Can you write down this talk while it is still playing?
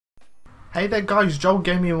Hey there guys,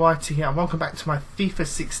 JoelGamingYT here and welcome back to my FIFA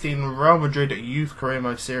 16 Real Madrid Youth Career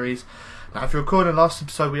Mode series. Now if you recall in the last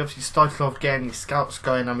episode we obviously started off getting these scouts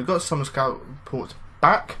going and we got some scout reports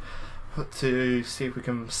back to see if we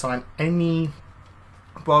can sign any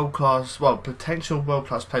potential world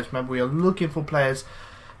class players. Remember, we are looking for players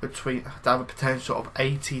that have a potential of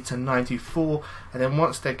 80 to 94, and then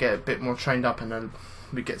once they get a bit more trained up and then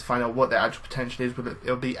we get to find out what their actual potential is,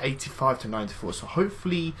 it'll be 85 to 94. So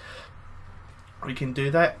hopefully we can do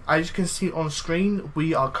that. As you can see on screen,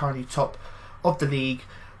 we are currently top of the league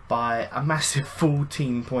by a massive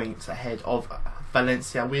 14 points ahead of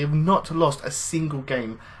Valencia. We have not lost a single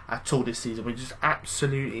game at all this season, which is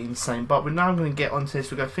absolutely insane. But we're now going to get onto this.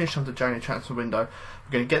 We're going to finish on the January transfer window.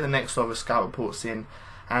 We're going to get the next lot of scout reports in,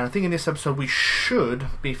 and I think in this episode we should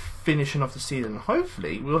be finishing off the season.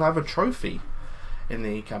 Hopefully we'll have a trophy in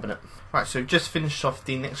the cabinet. Right, so we've just finished off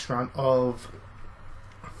the next round of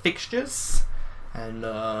fixtures. And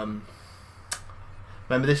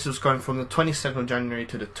remember, this was going from the 22nd of January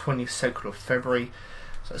to the 22nd of February.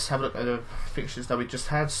 So let's have a look at the fixtures that we just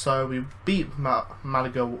had. So we beat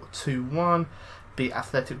Malaga 2-1, beat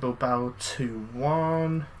Athletic Bilbao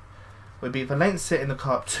 2-1, we beat Valencia in the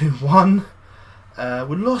Cup 2-1.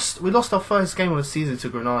 We lost our first game of the season to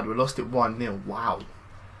Granada. We lost it 1-0. Wow,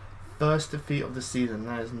 first defeat of the season.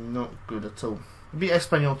 That is not good at all. We beat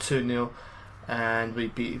Espanyol 2-0. And we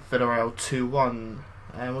beat Villarreal 2-1.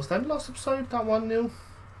 And was that the last episode, that 1-0?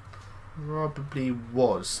 Probably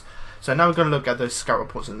was. So now we're going to look at those scout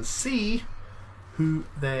reports and see who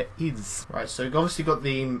there is. Right, so we've obviously got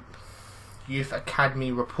the Youth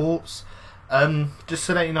Academy reports. Just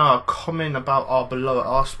to let you know, a comment about our below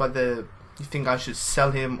asked whether you think I should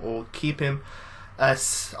sell him or keep him. I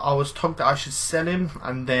was told that I should sell him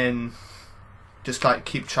and then just like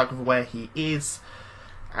keep track of where he is.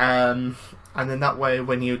 And then that way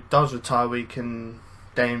when he does retire we can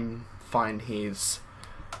then find his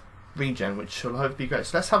regen, which will hopefully be great.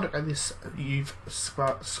 So let's have a look at this youth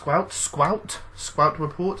scout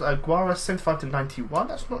report. Guara 75 to 91,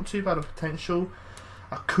 that's not too bad of potential.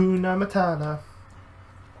 Acuna Matala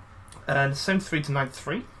and 73 to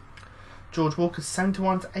 93. George Walker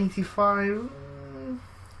 71 to 85,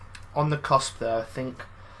 on the cusp there I think.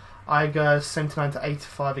 Iger 79 to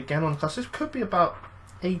 85 again on the cusp. This could be about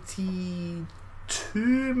 82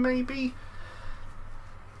 maybe.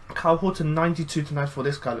 Kyle Horton 92 to 94.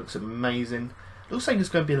 This guy looks amazing. Looks like he's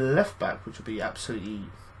going to be a left back, which would be absolutely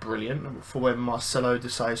brilliant for when Marcelo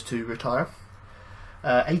decides to retire.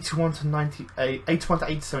 81 to 98, 81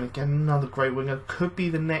 to 87 again. Another great winger. Could be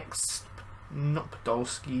the next, not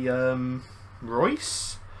Podolski,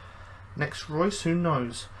 Royce. Next Royce, who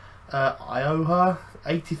knows? Ioha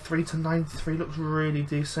 83 to 93 looks really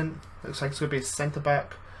decent. Looks like it's going to be a centre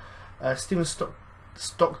back. Steven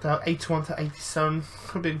Stockdale 81 to 87,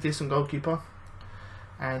 could be a decent goalkeeper.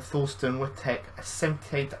 And Thorsten Wittek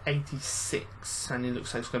 78 to 86, and he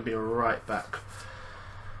looks like it's going to be a right back.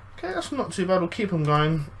 Okay, that's not too bad. We'll keep him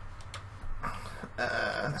going.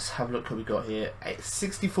 Let's have a look what we got here.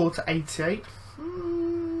 64 to 88.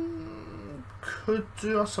 Could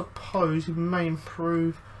do, I suppose. He may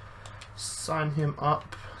improve. Sign him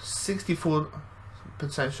up. 64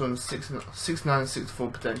 potential and 69 and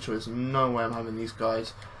 64 potential. Is no way I'm having these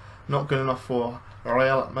guys. Not good enough for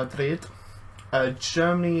Real Madrid.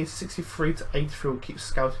 Germany 63 to 83. We'll keep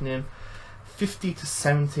scouting in. 50 to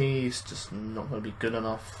 70 is just not going to be good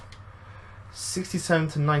enough. 67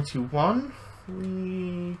 to 91.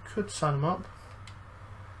 We could sign him up.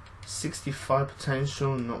 65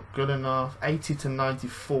 potential, not good enough. 80 to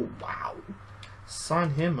 94. Wow.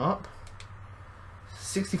 Sign him up.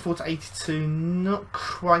 64 to 82, not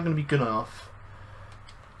quite going to be good enough.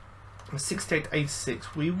 68 to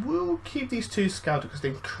 86, we will keep these two scouted because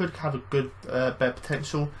they could have a good better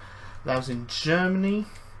potential. That was in Germany,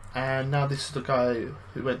 and now this is the guy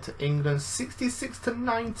who went to England. 66 to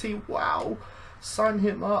 90, wow. Sign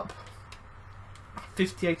him up.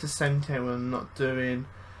 58 to 70, we're not doing.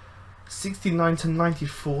 69 to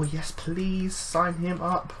 94, yes please, sign him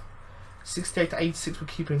up. 68 to 86 we're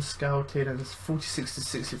keeping scouted, and it's 46 to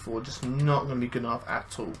 64, just not going to be good enough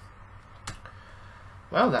at all.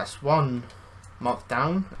 Well, that's 1 month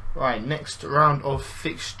down. Right, next round of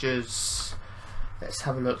fixtures. Let's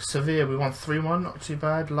have a look. Sevilla, we won 3-1, not too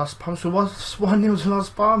bad. Las Palmas, we lost 1-0 to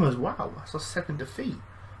Las Palmas. Wow, that's our second defeat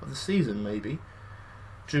of the season maybe.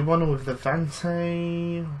 Drew 1-0 with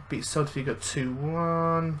Levante, beat Celta Vigo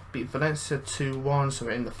 2-1, beat Valencia 2-1, so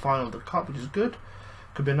we're in the final of the Cup, which is good.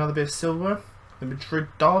 Could be another bit of silver. The Madrid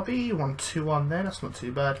derby, won 2-1 there, that's not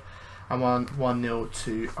too bad. And won 1-0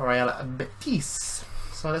 to Real Betis.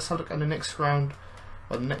 So let's have a look at the next round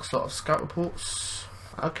the next lot of scout reports.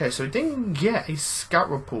 Okay, so we didn't get a scout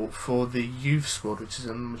report for the youth squad, which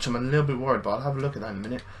I'm a little bit worried about. I'll have a look at that in a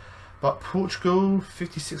minute. But Portugal,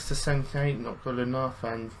 56 to 78, not good enough,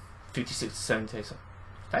 and 56 to 78. So,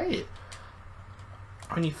 hey,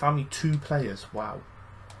 only found me 2 players. Wow.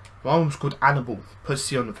 One was called Annibal. Put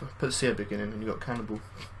C at the beginning, and you got Cannibal.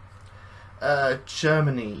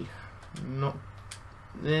 Germany, not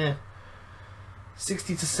there.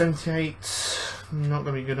 60 to 78, not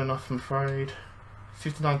gonna be good enough, I'm afraid.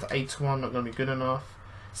 59 to 81, not gonna be good enough.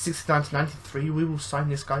 69 to 93, we will sign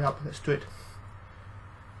this guy up. Let's do it.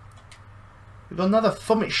 We've got another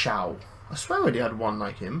Fomit Shao. I swear I already had one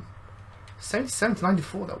like him. 77 to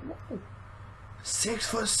 94, though. Whoa.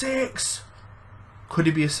 6'6". Could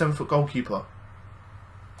he be a 7-foot goalkeeper?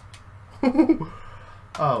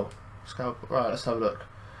 Oh, scout. Right, let's have a look.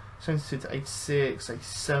 72 to 86,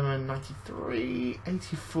 87, 93,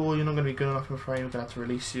 84. You're not going to be good enough, I'm afraid. We're going to have to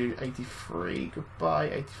release you. 83, goodbye.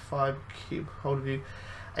 85, keep hold of you.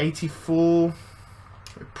 84,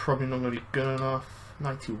 we're probably not going to be good enough.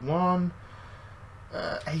 91.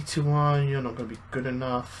 81, you're not going to be good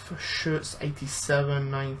enough. Schutz, 87,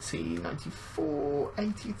 90, 94,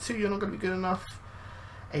 82, you're not going to be good enough.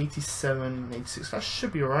 87, 86, that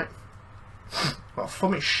should be alright. But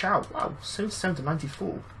Fomit Shao, wow, 77 to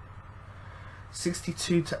 94.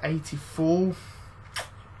 62 to 84.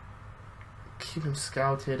 Keep him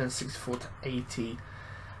scouted, and 64 to 80.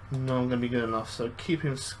 No, I'm going to be good enough, so keep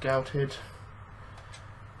him scouted.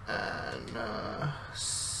 And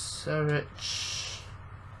Serich.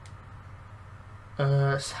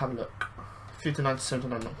 Let's have a look. 59 to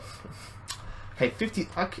 79. No. Okay, 50.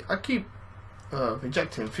 I keep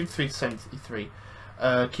rejecting. 53 to 73.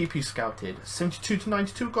 Keep you scouted. 72 to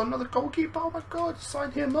 92. Got another goalkeeper. Oh my god!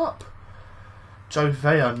 Sign him up. Joe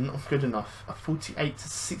Vea, not good enough. A 48 to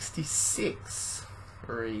 66.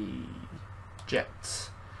 Reject.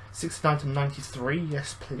 69 to 93.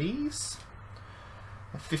 Yes, please.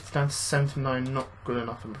 A 59 to 79. Not good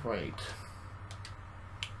enough, I'm afraid.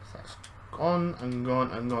 On and gone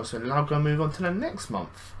and gone. So now I'm going to move on to the next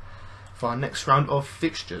month for our next round of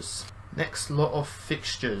fixtures. Next lot of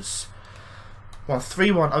fixtures. Won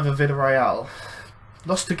 3-1 over Villarreal.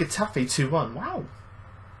 Lost to Getafe 2-1. Wow.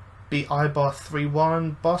 Beat Eibar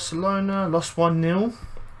 3-1. Barcelona lost 1-0.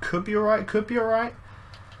 Could be alright. Could be alright.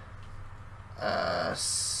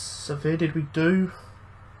 Sevilla, did we do?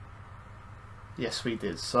 Yes, we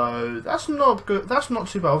did. So that's not good. That's not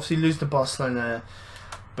too bad. Obviously, lose to Barcelona.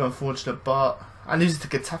 But unfortunate, but I lose to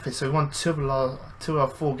Getafe, so we won 2 of our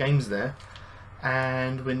 4 games there,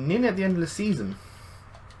 and we're nearly at the end of the season.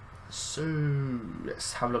 So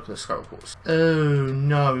let's have a look at the scout reports. Oh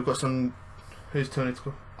no, we've got some. Who's turning to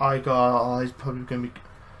go? Eigar. He's probably going to be.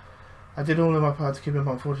 I did all of my part to keep him,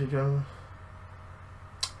 unfortunately.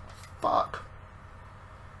 Fuck.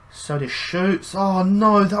 So the shoots. Oh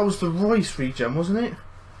no, that was the Royce regen, wasn't it?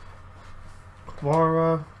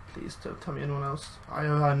 Guara. Please don't tell me anyone else.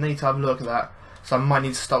 I need to have a look at that. So I might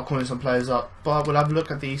need to start calling some players up. But we'll have a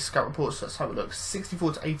look at the scout reports. Let's have a look.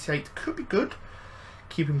 64 to 88 could be good.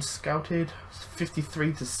 Keep him scouted.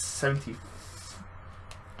 53 to 70.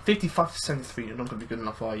 55 to 73. You're not going to be good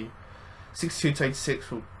enough, are you? 62 to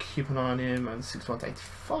 86. We'll keep an eye on him. And 61 to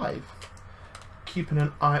 85. Keeping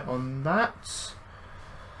an eye on that.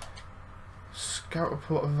 Scout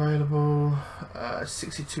report available.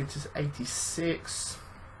 62 to 86.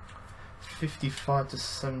 55 to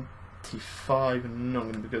 75, not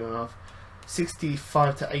going to be good enough.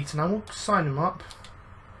 65 to 89, we'll sign him up.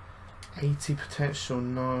 80 potential,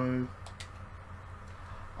 no.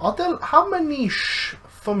 Are there, how many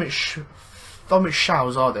Fomit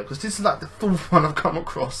Shaos are there? Because this is like the 4th one I've come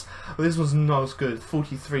across. Well, this one's not as good.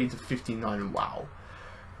 43 to 59, wow.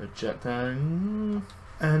 Reject that. And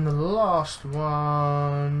the last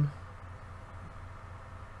one.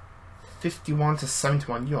 51 to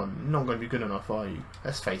 71, you're not going to be good enough, are you?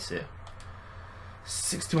 Let's face it.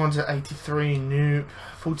 61 to 83, nope.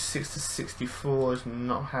 46 to 64 is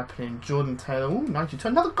not happening. Jordan Taylor, ooh, 92,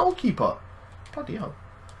 another goalkeeper. Bloody hell.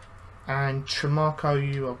 And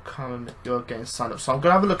Tremarco, you're getting signed up. So I'm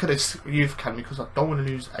going to have a look at this youth academy because I don't want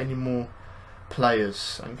to lose any more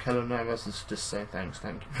players. And Keller Navas is just saying thanks,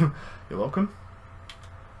 thank you. You're welcome.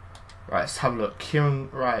 Right, let's have a look.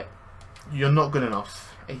 Kieran, right, you're not good enough.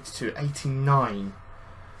 82, 89.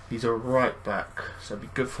 He's a right back, so it'd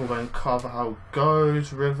be good for when Carvajal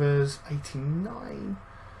goes. Rivers, 89,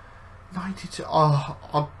 92.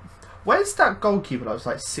 Oh, where's that goalkeeper that was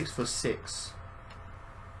like 6'6"?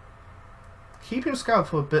 Keep him scouted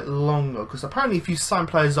for a bit longer, because apparently if you sign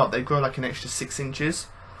players up, they grow like an extra 6 inches.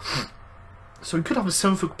 So we could have a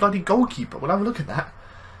 7-foot bloody goalkeeper. We'll have a look at that.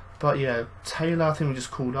 But yeah, Taylor, I think we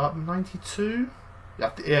just called up. 92?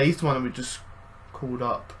 Yeah, he's the one that we just called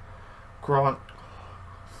up. Grant,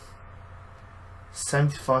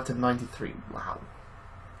 75 to 93. Wow.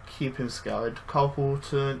 Keep him scoured. Carl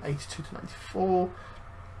Walton, 82 to 94.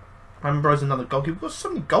 Ambrose's another goalkeeper. We've got so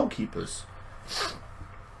many goalkeepers.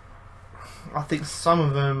 I think some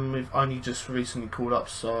of them we've only just recently called up,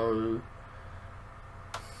 so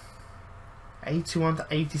 81 to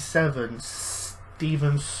 87,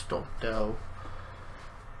 Stephen Stockdale.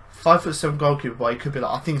 5'7" goalkeeper, but he could be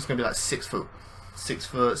like, I think it's gonna be like 6 foot,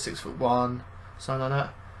 6'1", something like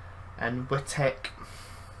that. And Wetek.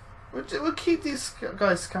 We'll keep these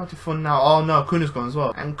guys scouted for now. Oh no, Kuna's gone as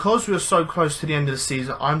well. And because we're so close to the end of the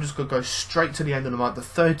season, I'm just going to go straight to the end of the month, the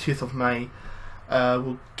 30th of May.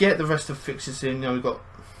 We'll get the rest of the fixtures in. You know, we've got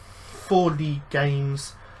 4 league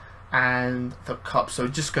games and the cup, so we're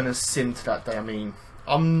just going to sim to that day. I mean,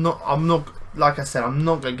 I'm not, like I said, I'm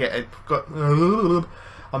not going to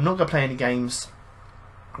I'm not going to play any games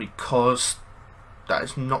because that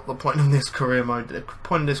is not the point of this career mode. The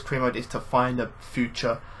point of this career mode is to find a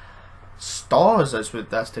future stars, that's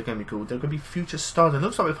they're going to be called. They're going to be future stars. It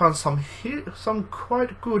looks like we found some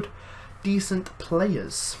quite good, decent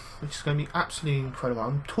players, which is going to be absolutely incredible.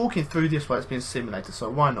 I'm talking through this while it's being simulated, so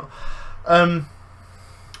why not? I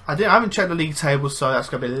haven't checked the league table, so that's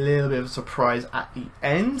going to be a little bit of a surprise at the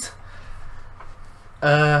end.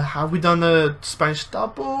 Have we done the Spanish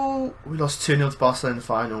double? We lost 2-0 to Barcelona in the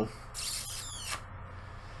final.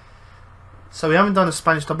 So we haven't done a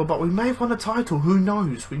Spanish double, but we may have won a title. Who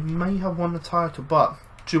knows? We may have won the title. But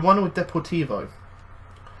Juana with Deportivo.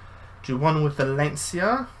 Juana with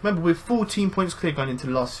Valencia. Remember, we're 14 points clear going into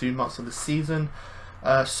the last few months of the season.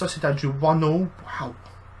 Sociedad Juana. Wow.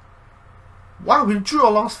 Wow, we drew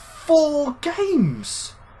our last 4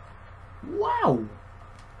 games. Wow.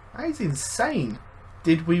 That is insane.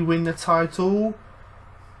 Did we win the title?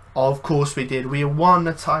 Of course we did. We won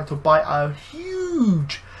the title by a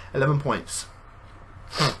huge 11 points.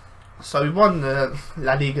 So we won the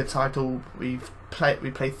La Liga title. We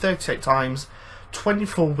played 38 times,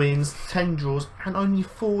 24 wins, 10 draws, and only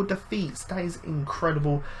 4 defeats. That is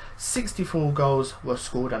incredible. 64 goals were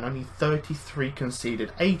scored and only 33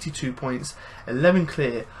 conceded. 82 points, 11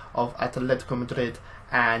 clear of Atletico Madrid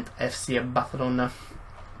and FC Barcelona.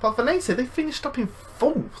 But Valencia, they finished up in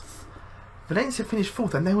 4th. Valencia finished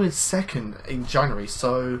 4th and they were in 2nd in January.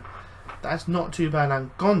 So that's not too bad.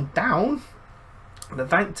 And gone down,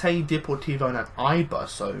 Levante, Deportivo and Eibar.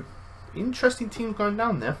 So interesting teams going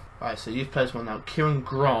down there. Right, so youth players won now. Kieran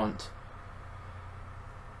Grant.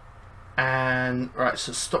 And right,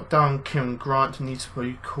 so Stockdale, Kieran Grant needs to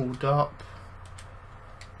be called up.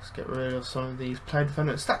 Let's get rid of some of these player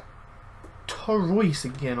defenders. Is that Torres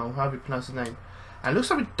again, or how do you pronounce his name? And it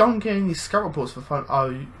looks like we don't get any scout reports for fun.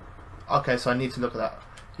 Oh, okay, so I need to look at that.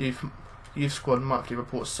 Youth squad monthly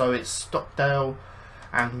reports. So it's Stockdale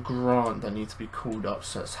and Grant that need to be called up.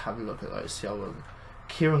 So let's have a look at those. See how well.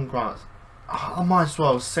 Kieran Grant. Oh, I might as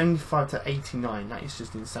well. 75 to 89. That is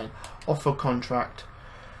just insane. Offer contract.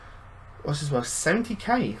 What's his worth?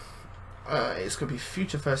 70k. It's going to be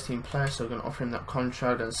future first team player, so we're going to offer him that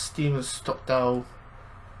contract. And Steven Stockdale,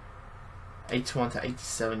 81 to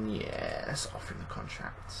 87. Yeah, let's offer him the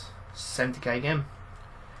contract. 70k again.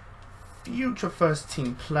 Future first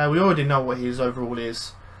team player. We already know what his overall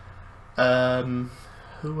is.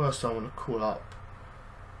 Who else do I want to call up?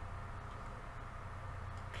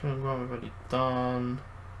 Kieran Grant we've already done.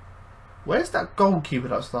 Where's that goalkeeper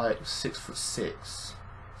that's like 6'6"?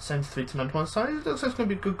 73 to 91. So it looks like it's going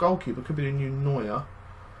to be a good goalkeeper. Could be the new Neuer.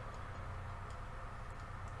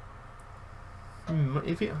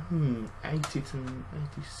 80 to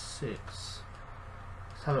 86.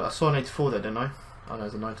 Let's have a look. I saw an 84 there, didn't I? Oh no,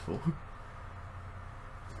 it's a 94.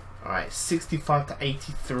 Alright, 65 to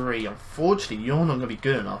 83. Unfortunately, you're not going to be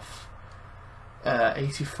good enough.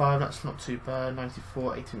 85, that's not too bad.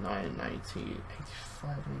 94, 89, 90,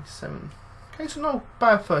 85, 87. Okay, so not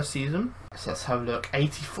bad first season. So let's have a look.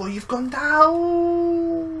 84, you've gone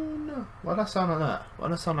down! Why does that sound like that? Why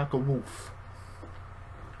does that sound like a wolf?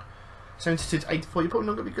 72 to 84, you're probably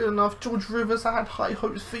not going to be good enough. George Rivers, I had high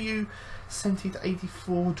hopes for you. 70 to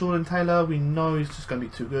 84. Jordan Taylor, we know he's just going to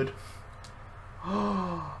be too good.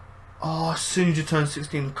 Oh, as soon as you turn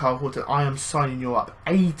 16, Carl Horton, I am signing you up.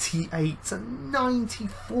 88 to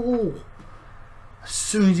 94. As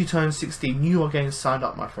soon as you turn 16, you are getting signed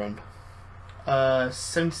up, my friend.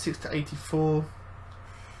 76 to 84.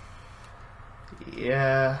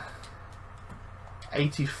 Yeah.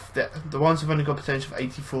 80. The ones who've only got potential for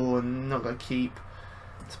 84 are not going to keep.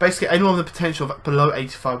 So basically, anyone with the potential of below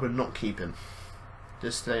 85 will not keep him.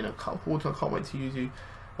 Just so you know, Carl Horton, I can't wait to use you.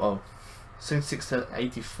 Well, 76 to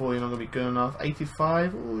 84, you're not going to be good enough.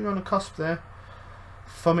 85, oh, you're on the cusp there.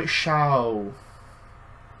 Fomit Shao.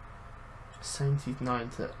 79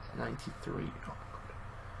 to 93. Oh, God.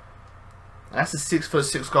 That's a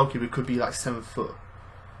 6'6" goalkeeper. It could be like 7 foot.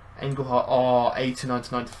 Engelhardt, oh, 89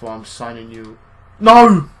 to 94. I'm signing you.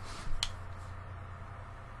 No!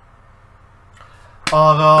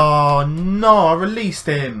 Oh no, I released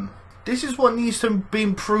him. This is what needs to be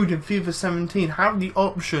improved in FIFA 17. Have the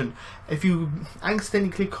option, if you accidentally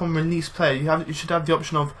click on release player, you should have the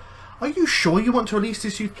option of, are you sure you want to release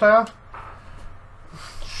this youth player?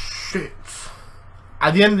 Shit.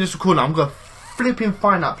 At the end of this recording, I'm going to flipping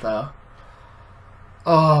find that player.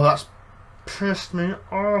 Oh, that's pissed me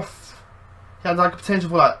off. He had like a potential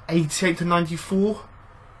for like 88 to 94.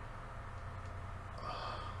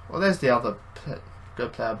 Well, there's the other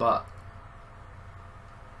good player, but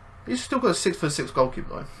he's still got a 6'6"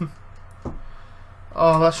 goalkeeper though.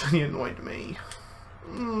 Oh, that's really annoyed me.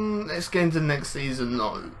 Let's get into next season.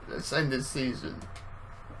 No, let's end this season.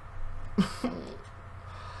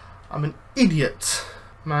 I'm an idiot.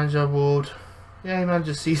 Manager award. Yay,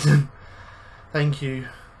 manager season. Thank you.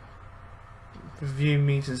 Review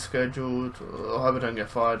meetings scheduled. Oh, I hope I don't get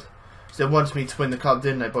fired. So they wanted me to win the cup,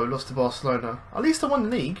 didn't they? But we lost to Barcelona. At least I won the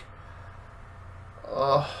league.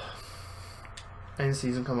 Oh, end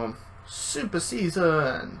season, come on. Super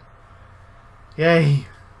season. Yay.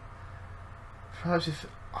 Perhaps if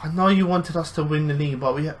I know you wanted us to win the league,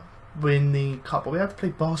 but we win the cup, but we have to play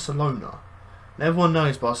Barcelona. And everyone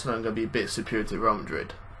knows Barcelona are going to be a bit superior to Real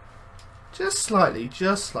Madrid. Just slightly,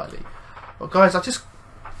 just slightly. But guys, I just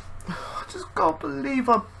can't believe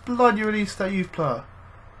I bloody released that youth player.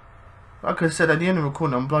 Like I said at the end of the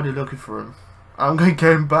recording, I'm bloody looking for him. I'm going to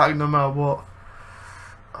get him back no matter what.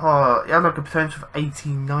 Oh, he had like a potential of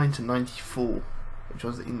 89 to 94, which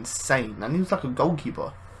was insane. And he was like a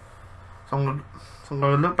goalkeeper. So I'm going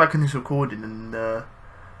to look back in this recording and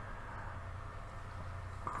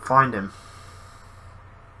find him.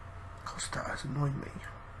 Gosh, that has annoyed me.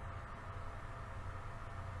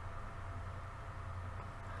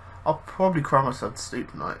 I'll probably cry myself to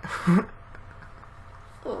sleep tonight.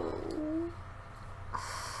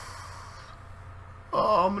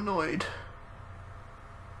 Oh, I'm annoyed.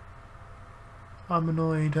 I'm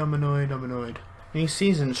annoyed. New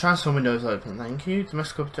season, transfer window is open, thank you.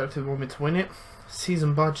 Domestic objective want me to win it.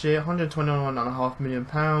 Season budget, £121.5 million.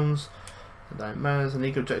 It don't matter, the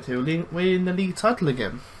league objective will win the league title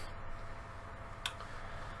again.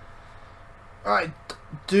 Alright,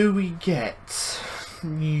 do we get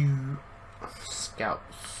new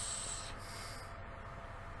scouts?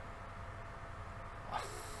 I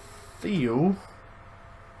feel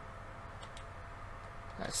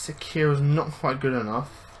that Sekiro is not quite good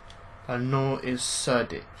enough, and nor is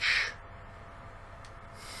Serdic.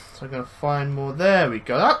 So I'm going to find more. There we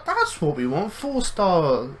go. That's what we want.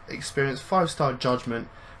 4-star experience, 5-star judgment,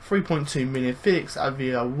 3.2 million. Felix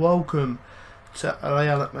Avila, welcome to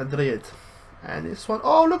Real Madrid. And this one,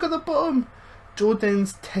 oh look at the bottom.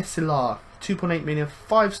 Jordan's Tesla, 2.8 million,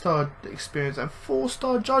 5-star experience and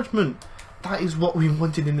 4-star judgment. That is what we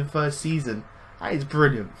wanted in the first season. That is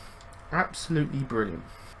brilliant. Absolutely brilliant.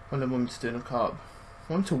 What do I want me to do in a cup?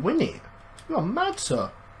 I want to win it. You are mad,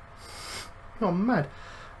 sir. You are mad.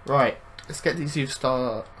 Right, let's get these youth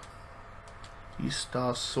star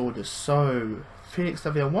sorters. So, Felix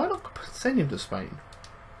Davier, why not send him to Spain?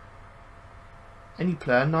 Any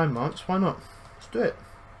player, 9 months, why not? Let's do it.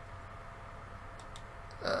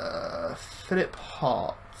 Philip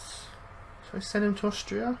Hart. Should I send him to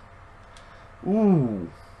Austria?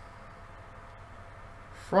 Ooh.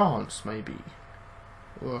 France, maybe.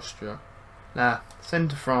 Or Austria. Nah, send him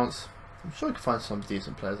to France. I'm sure we can find some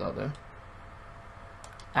decent players out there.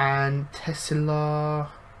 And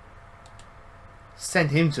Tesla.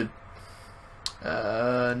 Send him to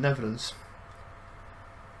Netherlands.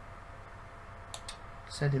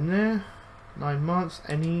 Send him there. 9 months.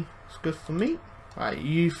 Any? It's good for me. Right,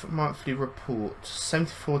 youth monthly report.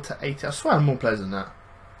 74 to 80. I swear I'm more players than that.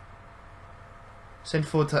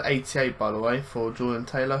 74 to 88, by the way, for Jordan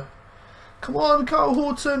Taylor. Come on, Carl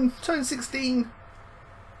Horton. Turn 16.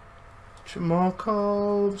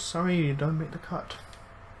 Markov. Sorry, you don't make the cut.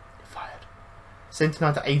 You're fired.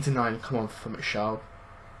 79 to 89. Come on, from it, Charles.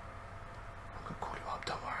 I'm going to call you up,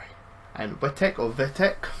 don't worry. And Wetek or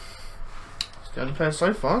Vetek. It's the only player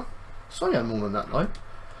so far. Sorry, I'm more than that, though.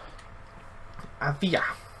 Avia.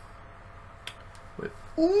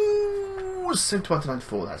 Ooh, 71 to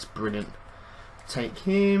 94. That's brilliant. Take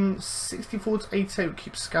him. 64 to 88. We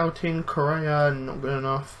keep scouting. Korea, not good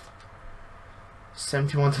enough.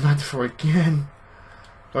 71 to 94 again.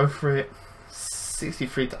 Go for it.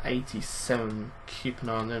 63 to 87. Keep an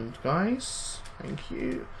eye on them, guys. Thank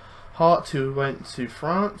you. Hart, who went to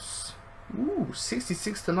France. Ooh,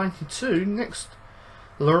 66 to 92. Next,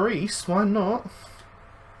 Lloris. Why not?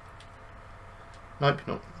 Nope,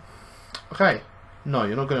 you're not. Okay. No,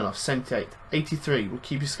 you're not good enough. 78. 83. We'll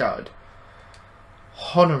keep you scouted.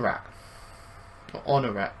 Honorat. Or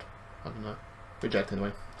Honorat. I don't know. Reject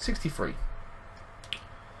anyway. 63.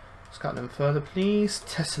 Scout them further, please.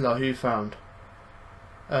 Tesla, who you found?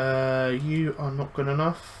 You are not good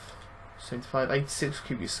enough. 75, 86,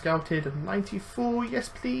 keep you scouted. 94, yes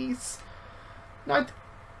please.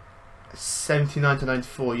 79 to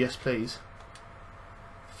 94, yes please.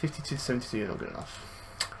 52 to 72, you're not good enough.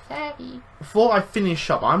 Before I finish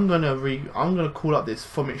up, I'm gonna call up this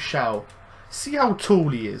Fomit Shao. See how tall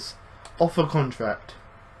he is. Offer contract.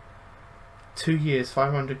 2 years,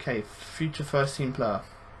 500k. Future first team player.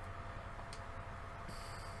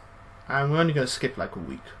 And we're only going to skip like a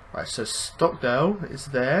week. Right, so Stockdale is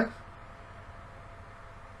there.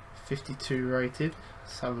 52 rated.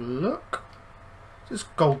 Let's have a look.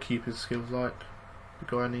 Just goalkeeping skills like. We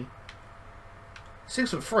got any?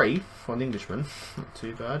 6'3" for an Englishman. Not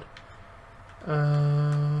too bad.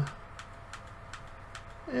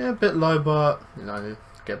 Yeah, a bit low, but you know,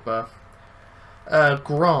 get by.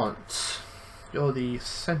 Grant, you're the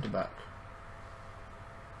centre back.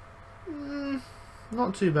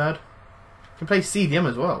 Not too bad. Can play CDM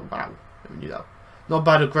as well. Wow, never knew that. Not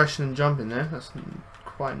bad aggression and jumping there. That's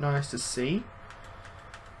quite nice to see.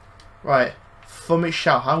 Right, Fomit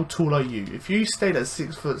Shao, how tall are you? If you stayed at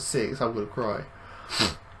 6'6", I'm gonna cry.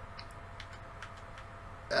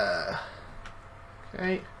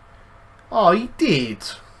 Okay. Oh, he did.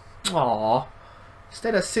 Aww.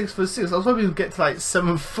 Stayed at 6'6". I was hoping we'd get to like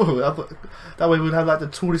 7 foot. I thought that way we'd have like the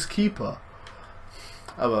tallest keeper.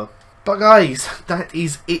 Oh well. But guys, that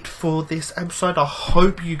is it for this episode. I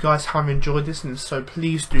hope you guys have enjoyed this, and so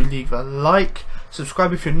please do leave a like,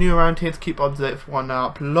 subscribe if you're new around here to keep up to date for when I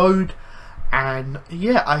upload. And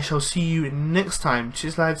yeah, I shall see you next time.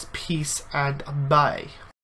 Cheers lads, peace and bye.